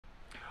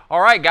All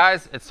right,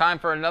 guys, it's time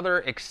for another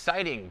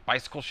exciting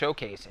bicycle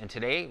showcase, and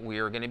today we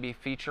are going to be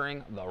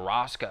featuring the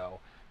Roscoe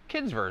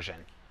kids version.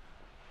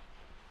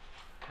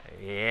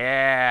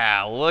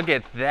 Yeah, look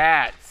at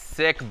that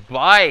sick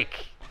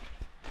bike.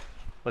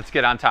 Let's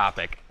get on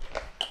topic.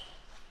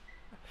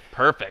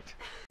 Perfect.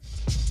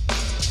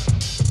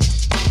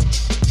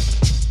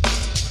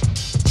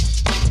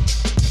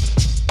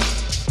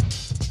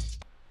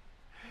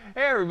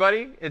 Hey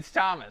everybody, it's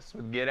Thomas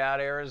with Get Out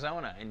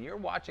Arizona, and you're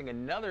watching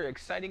another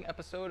exciting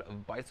episode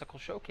of Bicycle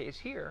Showcase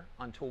here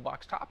on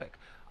Toolbox Topic.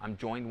 I'm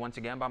joined once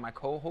again by my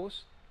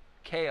co-host,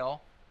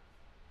 Kale.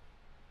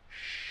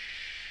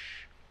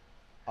 Shh.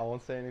 I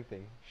won't say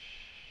anything.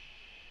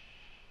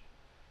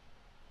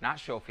 Not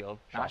Schofield,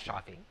 not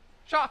Schaffner.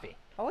 Shafi.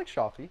 I like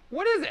Shafi.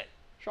 What is it?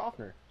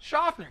 Schaffner.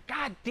 Schaffner.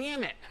 God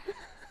damn it.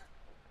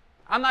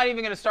 I'm not even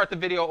going to start the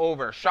video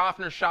over.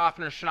 Schaffner,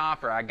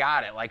 Schnapper. I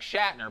got it. Like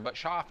Shatner, but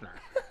Schaffner.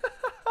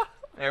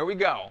 There we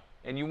go.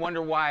 And you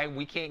wonder why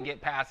we can't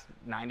get past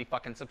 90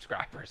 fucking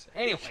subscribers.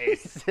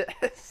 Anyways,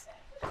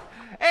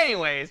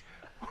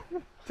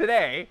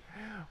 today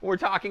we're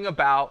talking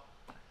about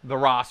the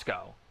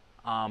Roscoe.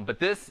 But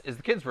this is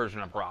the kids version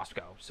of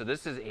Roscoe. So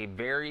this is a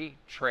very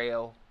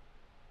trail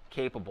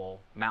capable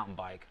mountain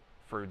bike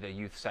for the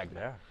youth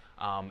segment.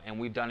 Yeah. And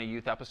we've done a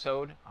youth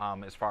episode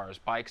as far as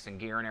bikes and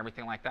gear and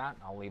everything like that.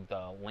 I'll leave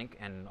the link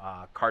in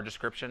card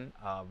description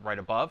right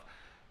above.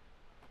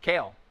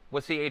 Kale,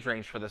 what's the age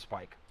range for this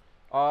bike?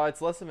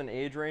 It's less of an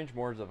age range,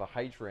 more of a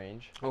height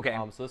range. Okay.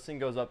 So this thing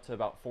goes up to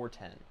about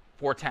 410.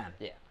 410.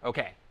 Yeah.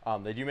 Okay.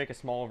 They do make a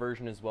smaller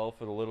version as well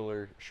for the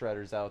littler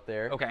shredders out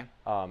there. Okay.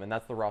 And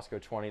that's the Roscoe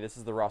 20. This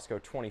is the Roscoe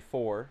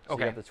 24. So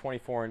Okay. you got the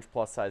 24-inch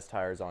plus size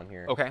tires on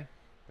here. Okay.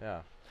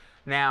 Yeah.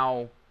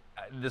 Now,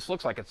 this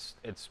looks like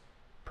it's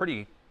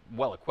pretty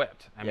well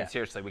equipped. I mean, Yeah.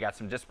 seriously, we got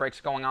some disc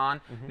brakes going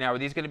on. Now, are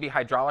these going to be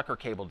hydraulic or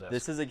cable disc?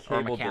 This is a or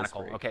cable mechanical? disc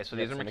brake. Okay, so Yep,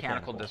 these are it's a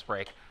mechanical mechanical. disc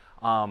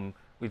brake.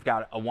 We've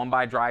got a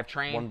 1x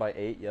drivetrain.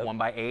 1x8, yep.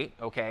 1x8,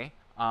 okay.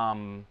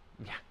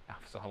 Yeah,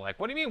 so like,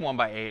 what do you mean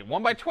 1x8?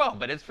 1x12,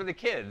 but it's for the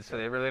kids, so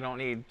they really don't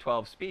need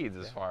 12 speeds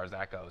as far as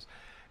that goes.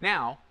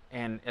 Now,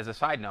 and as a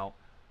side note,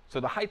 so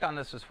the height on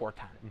this is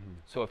 410.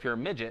 So if you're a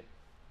midget,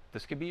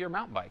 this could be your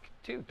mountain bike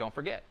too, don't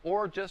forget.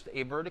 Or just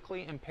a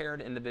vertically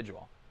impaired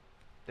individual.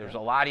 There's a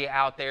lot of you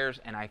out there,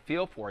 and I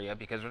feel for you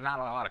because there's not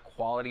a lot of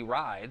quality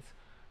rides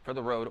for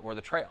the road or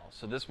the trail.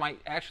 So this might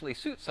actually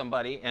suit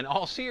somebody, in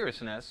all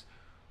seriousness,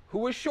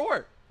 who is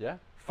short. Yeah.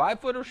 5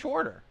 foot or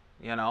shorter,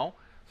 you know?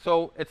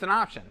 So it's an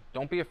option.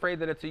 Don't be afraid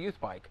that it's a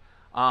youth bike.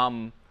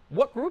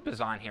 What group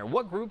is on here?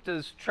 What group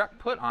does Trek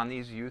put on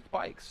these youth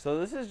bikes? So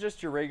this is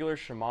just your regular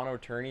Shimano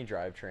tourney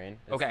drivetrain.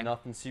 It's Okay.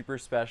 nothing super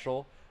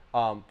special.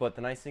 But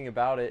the nice thing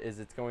about it is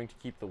it's going to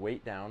keep the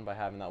weight down by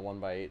having that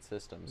 1x8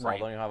 system. So Right.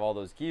 although you have all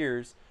those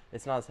gears,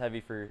 it's not as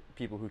heavy for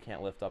people who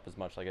can't lift up as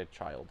much like a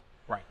child.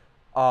 Right.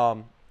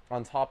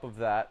 On top of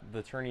that,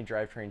 the tourney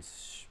drivetrain,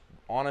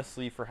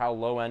 honestly, for how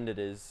low end it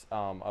is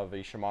of a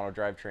Shimano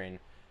drivetrain,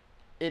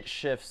 it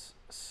shifts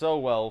so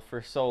well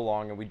for so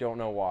long, and we don't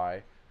know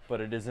why. But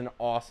it is an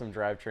awesome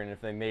drivetrain. If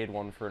they made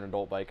one for an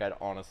adult bike, I'd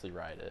honestly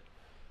ride it.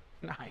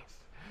 Nice.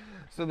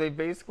 So they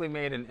basically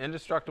made an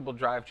indestructible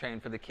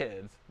drivetrain for the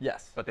kids,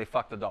 Yes. but they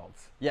fucked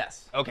adults.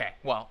 Yes. Okay,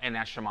 well, and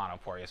that's Shimano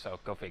for you, so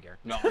go figure.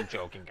 No, I'm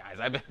joking, guys.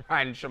 I've been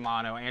riding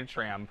Shimano and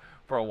Tram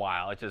for a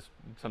while. It just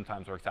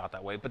sometimes works out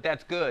that way. But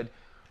that's good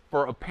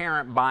for a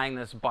parent buying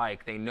this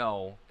bike. They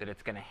know that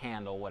it's going to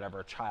handle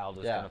whatever a child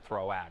is going to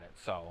throw at it.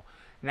 So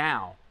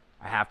now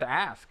I have to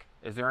ask,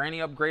 is there any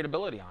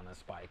upgradability on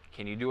this bike?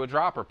 Can you do a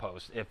dropper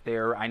post?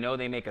 I know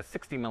they make a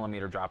 60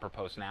 millimeter dropper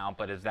post now,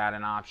 but is that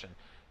an option?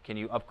 Can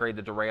you upgrade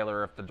the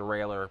derailleur if the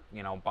derailleur,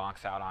 you know,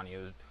 bonks out on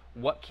you?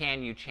 What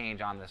can you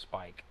change on this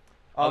bike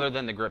other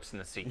than the grips in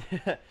the seat?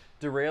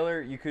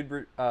 Derailleur, you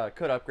could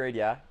upgrade,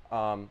 yeah.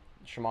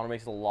 Shimano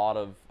makes a lot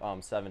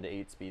of 7 to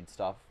 8 speed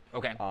stuff.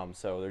 Okay.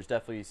 So there's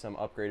definitely some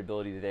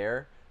upgradability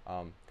there.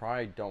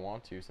 Probably don't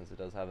want to since it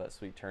does have that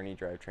sweet tourney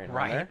drivetrain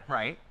on there.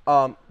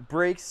 Right.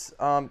 Brakes,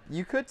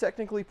 you could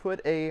technically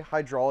put a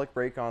hydraulic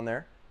brake on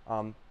there.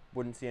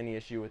 Wouldn't see any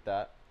issue with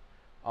that.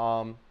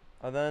 And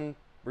then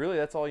really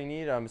that's all you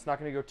need. It's not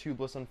going to go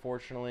tubeless,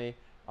 unfortunately.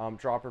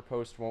 Dropper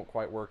post won't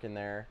quite work in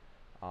there.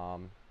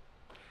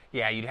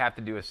 Yeah, you'd have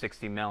to do a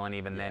 60 mil, and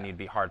even then you'd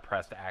be hard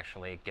pressed to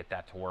actually get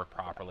that to work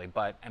properly.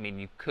 But I mean,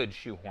 you could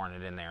shoehorn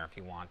it in there if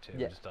you want to,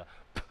 just to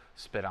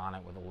spit on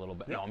it with a little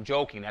bit. No, I'm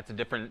joking. That's a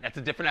different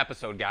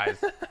episode,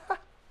 guys.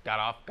 got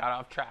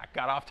off track,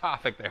 got off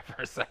topic there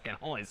for a second.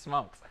 Holy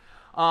smokes!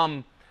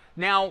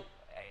 Now,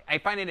 I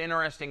find it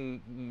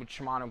interesting with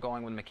Shimano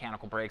going with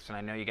mechanical brakes, and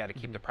I know you got to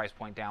keep the price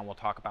point down. We'll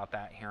talk about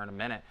that here in a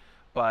minute.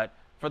 But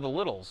for the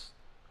littles,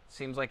 it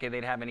seems like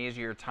they'd have an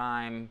easier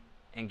time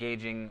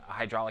engaging a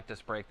hydraulic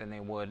disc brake than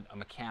they would a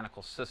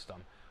mechanical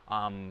system.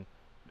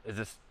 Is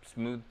this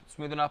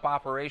smooth enough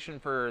operation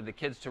for the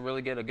kids to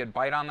really get a good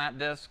bite on that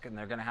disc, and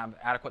they're going to have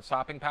adequate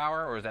stopping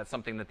power, or is that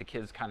something that the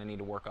kids kind of need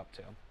to work up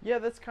to? Yeah,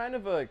 that's kind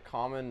of a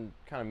common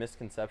kind of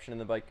misconception in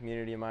the bike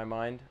community in my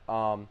mind.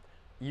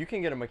 You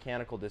can get a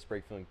mechanical disc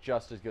brake feeling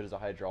just as good as a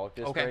hydraulic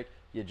disc brake.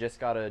 You just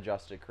got to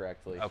adjust it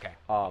correctly. Okay.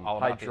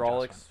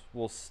 Hydraulics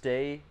will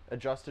stay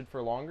adjusted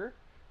for longer,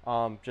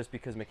 just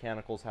because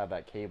mechanicals have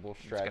that cable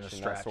stretch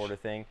and that sort of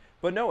thing.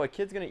 But no, a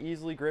kid's going to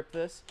easily grip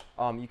this.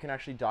 You can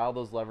actually dial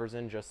those levers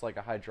in just like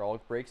a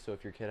hydraulic brake. So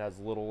if your kid has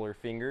littler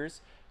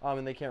fingers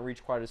and they can't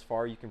reach quite as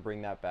far, you can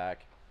bring that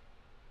back.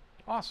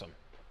 Awesome.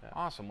 Yeah.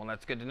 Awesome. Well,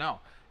 that's good to know.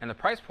 And the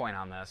price point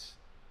on this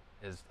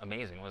is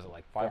amazing. Was it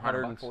like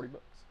 540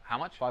 bucks? How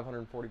much?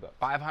 540 bucks.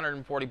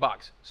 540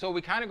 bucks. So we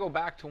kind of go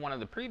back to one of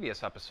the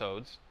previous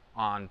episodes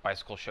on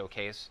Bicycle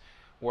Showcase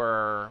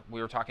where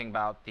we were talking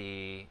about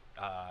the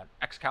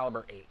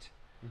Excalibur 8.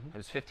 It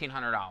was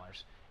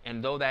 $1,500.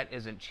 And though that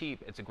isn't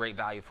cheap, it's a great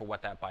value for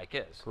what that bike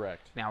is.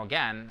 Correct. Now,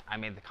 again, I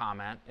made the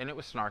comment, and it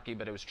was snarky,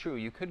 but it was true.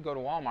 You could go to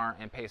Walmart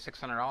and pay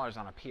 $600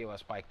 on a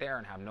POS bike there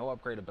and have no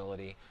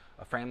upgradability,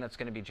 a frame that's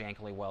going to be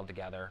jankily weld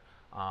together,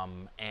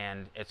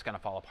 and it's going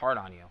to fall apart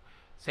on you.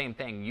 Same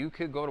thing, you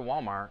could go to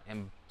Walmart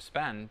and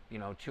spend, you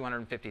know,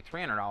 $250,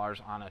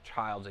 $300 on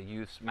a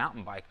youth's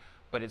mountain bike,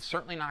 but it's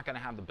certainly not going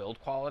to have the build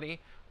quality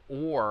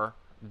or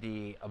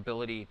the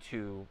ability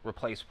to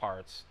replace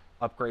parts,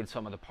 upgrade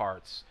some of the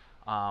parts,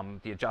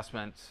 the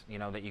adjustments, you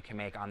know, that you can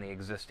make on the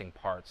existing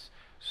parts.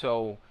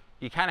 So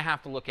you kind of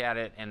have to look at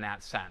it in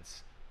that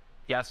sense.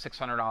 Yes,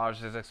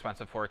 $600 is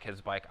expensive for a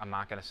kid's bike. I'm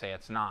not going to say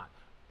it's not.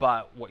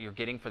 But what you're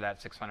getting for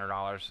that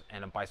 $600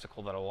 in a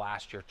bicycle that'll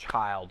last your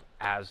child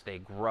as they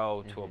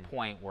grow to a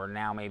point where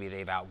now maybe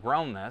they've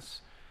outgrown this,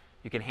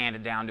 you can hand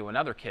it down to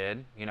another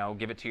kid, you know,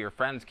 give it to your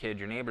friend's kid,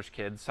 your neighbor's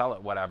kid, sell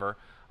it, whatever.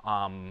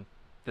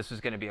 This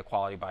is going to be a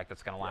quality bike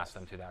that's going to last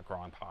them through that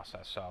growing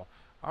process. So,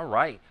 all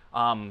right.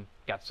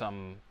 Got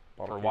some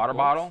for a water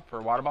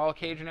bottle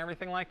cage and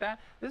everything like that.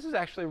 This is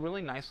actually a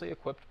really nicely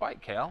equipped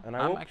bike, Kale. And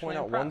I will point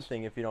out one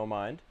thing, if you don't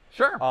mind.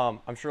 Sure.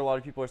 I'm sure a lot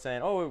of people are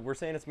saying, oh, we're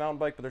saying it's a mountain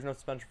bike, but there's no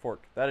suspension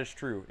fork. That is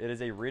true. It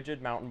is a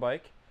rigid mountain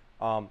bike.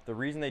 The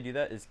reason they do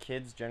that is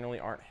kids generally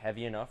aren't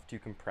heavy enough to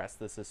compress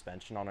the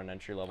suspension on an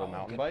entry-level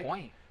mountain bike.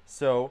 Point.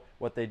 So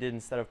what they did,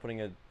 instead of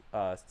putting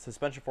a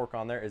suspension fork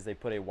on there, is they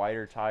put a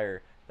wider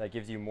tire that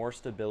gives you more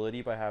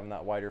stability by having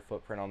that wider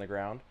footprint on the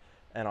ground.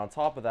 And on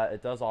top of that,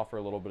 it does offer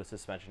a little bit of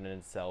suspension in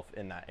itself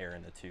in that air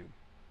in the tube.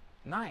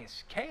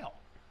 Nice. Kale.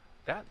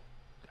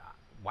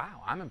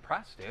 Wow, I'm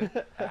impressed, dude.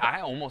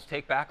 I almost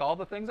take back all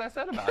the things I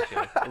said about you.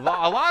 A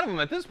lot of them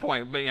at this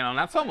point, but, you know,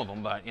 not some of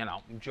them, but, you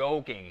know,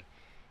 joking.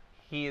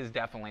 He is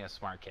definitely a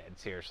smart kid,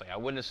 seriously. I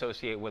wouldn't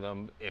associate with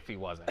him if he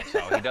wasn't.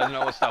 So he does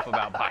know his stuff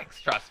about bikes,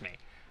 trust me.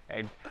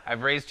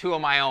 I've raised 2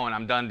 of my own.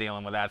 I'm done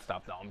dealing with that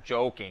stuff, though. I'm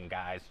joking,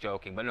 guys,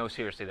 joking. But no,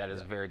 seriously, that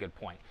is a very good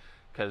point.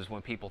 Because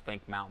when people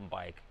think mountain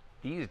bike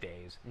these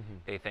days,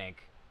 they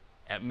think,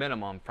 at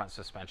minimum, front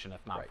suspension,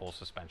 if not full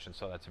suspension.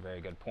 So that's a very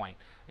good point.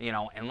 You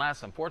know,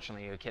 unless,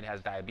 unfortunately, a kid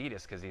has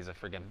diabetes because he's a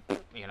friggin',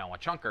 you know, a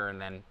chunker,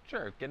 and then,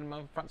 sure, get him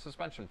a front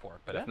suspension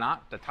fork. But if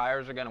not, the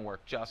tires are going to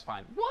work just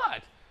fine.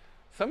 What?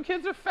 Some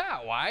kids are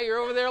fat. Why? You're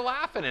over there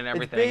laughing and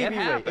everything. It's baby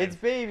weight. It's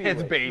baby weight.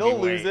 It's baby weight. They'll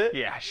lose it.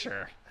 Yeah,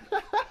 sure.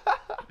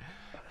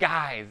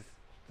 Guys,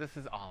 this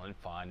is all in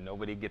fun.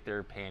 Nobody get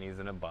their panties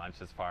in a bunch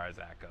as far as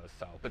that goes.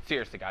 So, but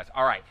seriously, guys.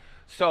 All right.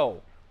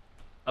 So,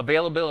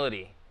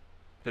 availability.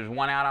 There's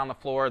one out on the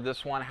floor.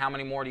 This one, how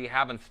many more do you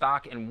have in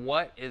stock? And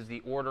what is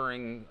the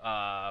ordering,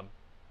 not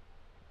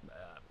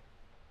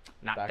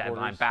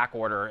deadline, back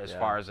order as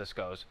far as this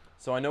goes?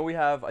 So I know we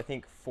have, I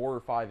think, 4 or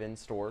 5 in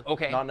store.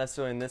 Okay. Not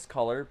necessarily in this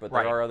color, but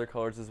there are other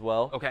colors as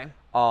well. Okay.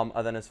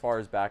 And then as far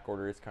as back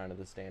order, it's kind of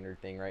the standard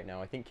thing right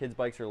now. I think kids'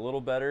 bikes are a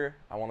little better.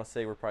 I want to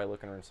say we're probably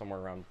looking around somewhere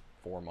around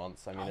 4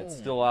 months. I mean, it's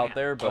still out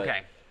there, but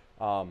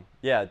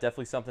yeah,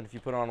 definitely something. If you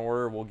put it on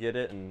order, we'll get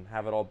it and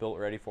have it all built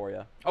ready for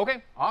you.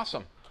 Okay,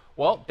 awesome.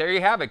 Well, there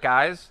you have it,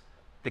 guys.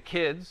 The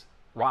Kids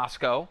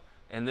Roscoe,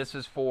 and this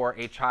is for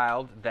a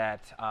child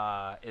that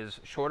is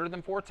shorter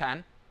than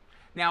 4'10".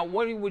 Now,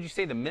 what would you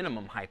say the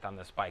minimum height on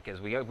this bike is?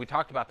 We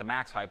talked about the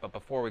max height, but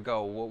before we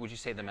go, what would you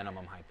say the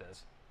minimum height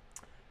is?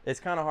 It's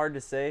kind of hard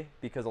to say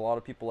because a lot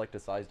of people like to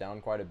size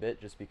down quite a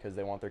bit just because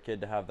they want their kid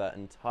to have that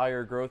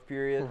entire growth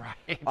period.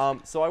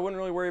 Right. So I wouldn't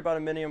really worry about a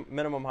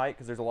minimum height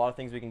because there's a lot of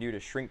things we can do to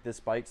shrink this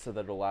bike so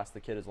that it'll last the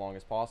kid as long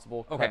as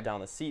possible. Okay. Cut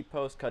down the seat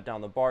post, cut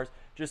down the bars.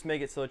 Just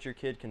make it so that your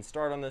kid can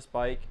start on this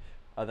bike.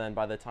 Then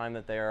by the time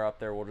that they are up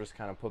there, we'll just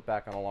kind of put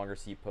back on a longer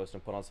seat post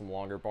and put on some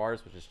longer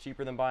bars, which is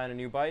cheaper than buying a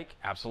new bike.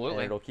 Absolutely.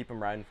 And it'll keep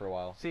them riding for a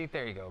while. See,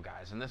 there you go,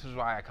 guys. And this is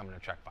why I come to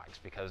Trek Bikes,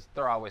 because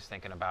they're always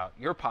thinking about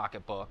your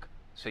pocketbook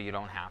so you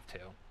don't have to.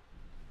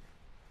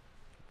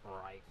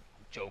 Right.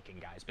 Joking,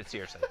 guys, but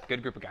seriously,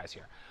 good group of guys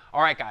here.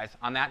 All right, guys,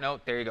 on that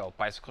note, there you go.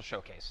 Bicycle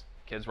Showcase,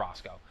 Kids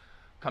Roscoe.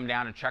 Come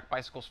down to Trek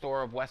Bicycle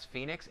Store of West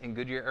Phoenix in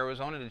Goodyear,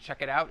 Arizona to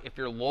check it out. If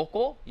you're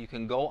local, you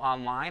can go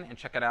online and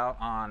check it out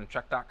on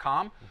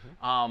trek.com.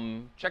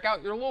 Check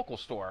out your local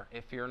store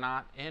if you're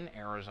not in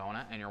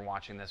Arizona and you're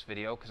watching this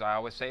video, because I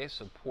always say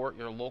support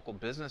your local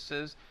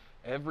businesses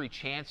every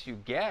chance you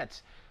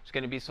get. There's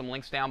going to be some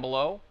links down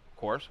below. Of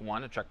course,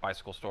 1, to Trek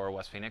Bicycle Store of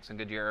West Phoenix in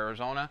Goodyear,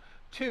 Arizona.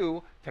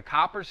 2, to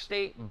Copper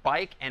State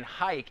Bike and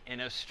Hike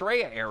in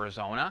Estrella,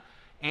 Arizona.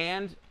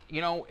 And,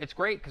 you know, it's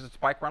great because it's a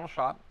bike rental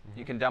shop.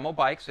 You can demo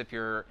bikes if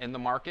you're in the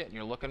market and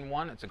you're looking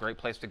one. It's a great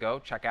place to go.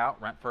 Check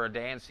out, rent for a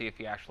day, and see if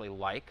you actually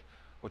like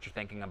what you're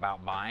thinking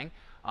about buying.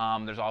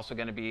 There's also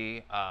going to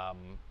be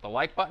the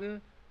like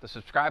button, the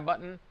subscribe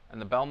button,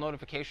 and the bell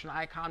notification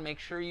icon. Make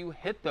sure you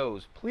hit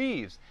those,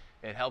 please.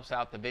 It helps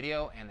out the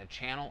video and the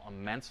channel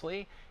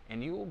immensely,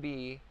 and you will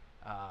be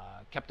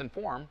kept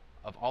informed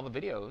of all the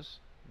videos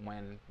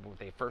when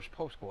they first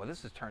post. Well,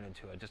 this has turned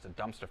into just a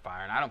dumpster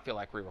fire, and I don't feel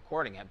like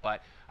re-recording it,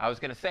 but I was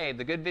going to say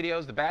the good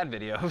videos, the bad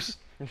videos,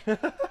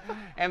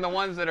 and the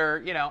ones that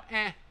are, you know,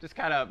 just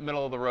kind of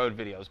middle of the road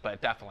videos, but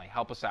definitely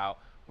help us out.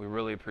 We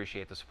really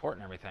appreciate the support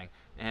and everything.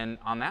 And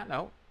on that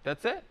note,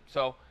 that's it.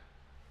 So,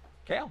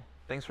 Cale,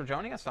 thanks for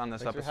joining us on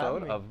this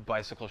episode of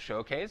Bicycle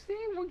Showcase.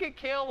 We'll get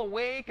Cale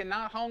awake and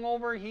not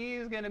hungover.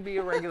 He's going to be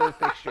a regular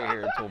fixture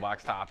here at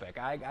Toolbox Topic.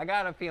 I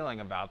got a feeling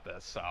about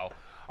this. So,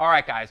 all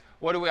right, guys,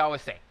 what do we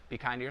always say? Be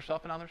kind to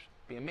yourself and others.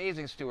 Be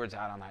amazing stewards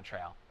out on that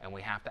trail. And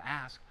we have to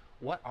ask,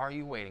 what are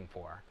you waiting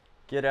for?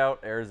 Get out,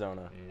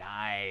 Arizona.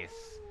 Nice.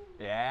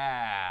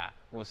 Yeah.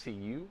 We'll see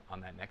you on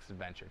that next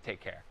adventure.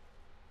 Take care.